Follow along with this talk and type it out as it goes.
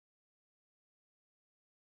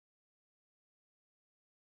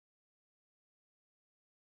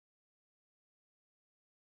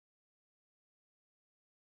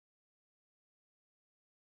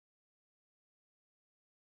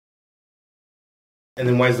And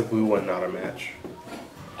then why is the blue one not a match?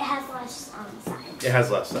 It has less sides. It has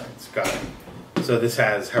less sides. Got it. So this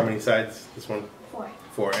has how many sides? This one? 4.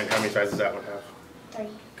 4. And how many sides does that one have? 3.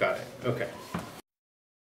 Got it. Okay.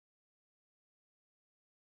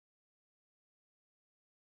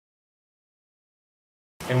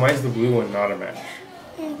 And why is the blue one not a match?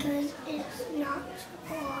 Because it's not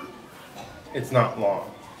long. It's not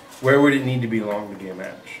long. Where would it need to be long to be a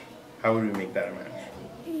match? How would we make that a match?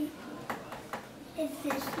 If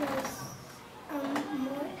this was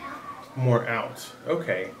more out. More out.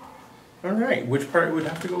 Okay. All right. Which part would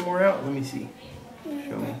have to go more out? Let me see.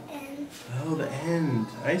 Show me. The end. Oh, the end.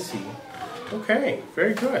 I see. Okay.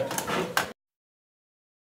 Very good.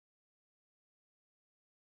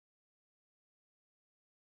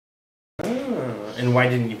 And why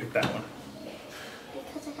didn't you pick that one?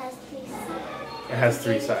 Because it has 3 sides. It has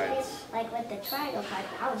 3 sides. Like with the triangle part,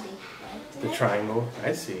 that would be right. The triangle?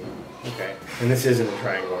 I see. Okay. And this isn't a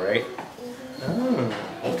triangle, right? Oh,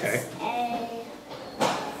 okay. It's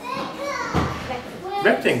a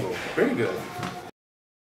Rectangle. Very good.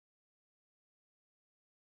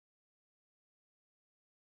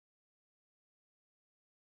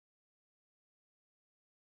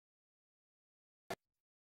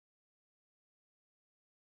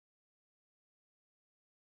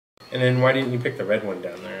 And then why didn't you pick the red one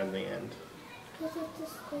down there in the end? Because it's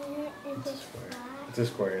a square and it's flat. It's a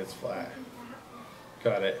square and it's flat.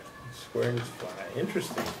 Got it. Square and it's flat.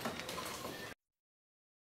 Interesting.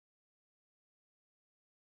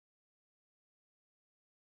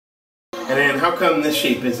 And then how come this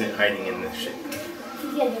shape isn't hiding in this shape?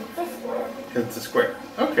 Because it's a square. Because it's a square.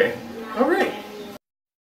 Okay. All right.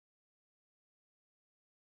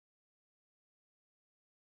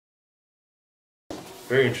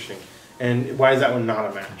 Very interesting. And why is that one not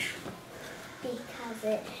a match? Because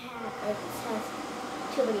it has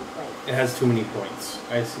too many points. It has too many points.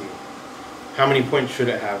 I see. How many points should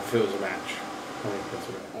it have if it was a match? How many points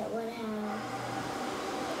would it have? It would have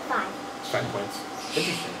 5. 5 points.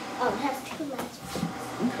 Interesting. Oh, it has 2 matches.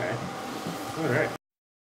 Okay. All right.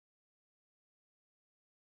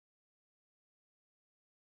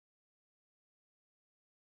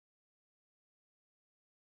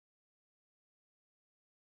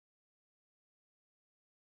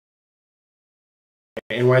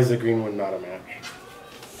 And why is the green one not a match?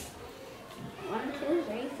 1, 2,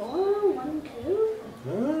 3, 4. 1, 2.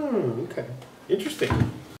 Oh, okay.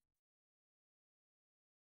 Interesting.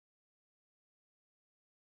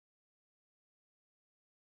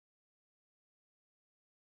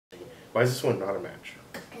 Why is this one not a match?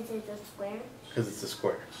 Because it's a square. Because it's a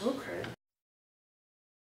square. Okay.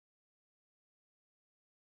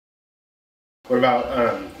 What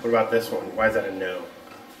about this one? Why is that a no?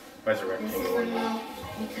 Why is it a This is rectangle? a no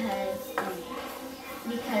because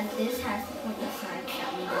this has the pointy sides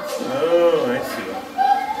that we just see. Oh, I see.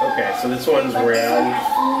 Okay, so this one's round.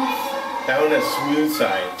 That one has smooth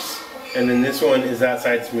sides. And then this one, is that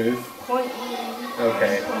side smooth? Pointy.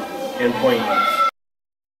 Okay. And pointy.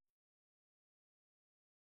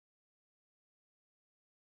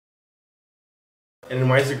 And then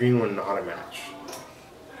why is the green one not a match?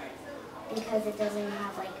 Because it doesn't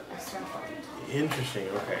have like a circle on top. Interesting.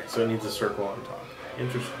 Okay, so it needs a circle on top.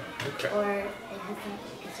 Interesting. Okay. Or it has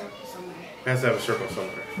like a circle somewhere. It has to have a circle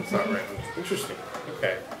somewhere. It's not round. Interesting.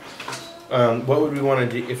 Okay. What would we want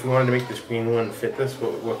to do if we wanted to make this green one fit this?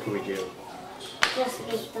 What could we do? Just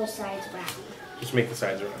make those sides round. Just make the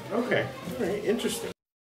sides round. Okay. All right. Interesting.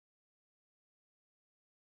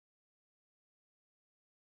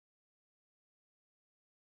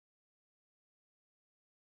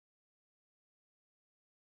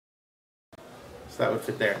 So that would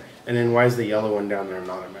fit there. And then why is the yellow one down there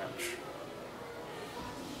not a match?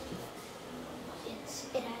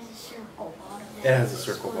 It has a circle bottom. It has a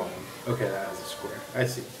circle bottom. Okay, that has a square. I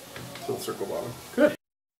see. So it's circle bottom. Good.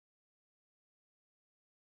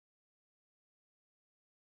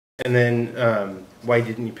 And then why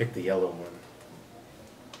didn't you pick the yellow one?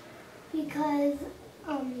 Because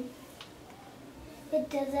it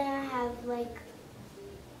doesn't have like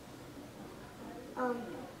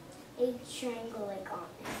a triangle like on it.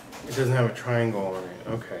 It doesn't have a triangle on it.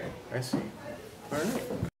 Okay, I see. All right.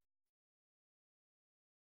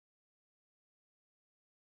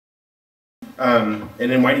 And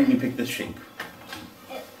then why didn't you pick this shape?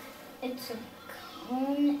 It's a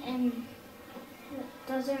cone and it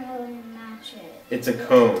doesn't really match it. It's a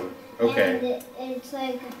cone. Okay. And it's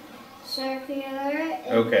like circular.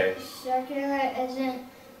 And Okay. Circular isn't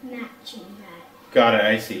matching that. Got it,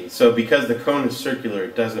 I see. So because the cone is circular,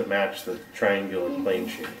 it doesn't match the triangular plane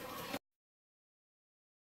shape.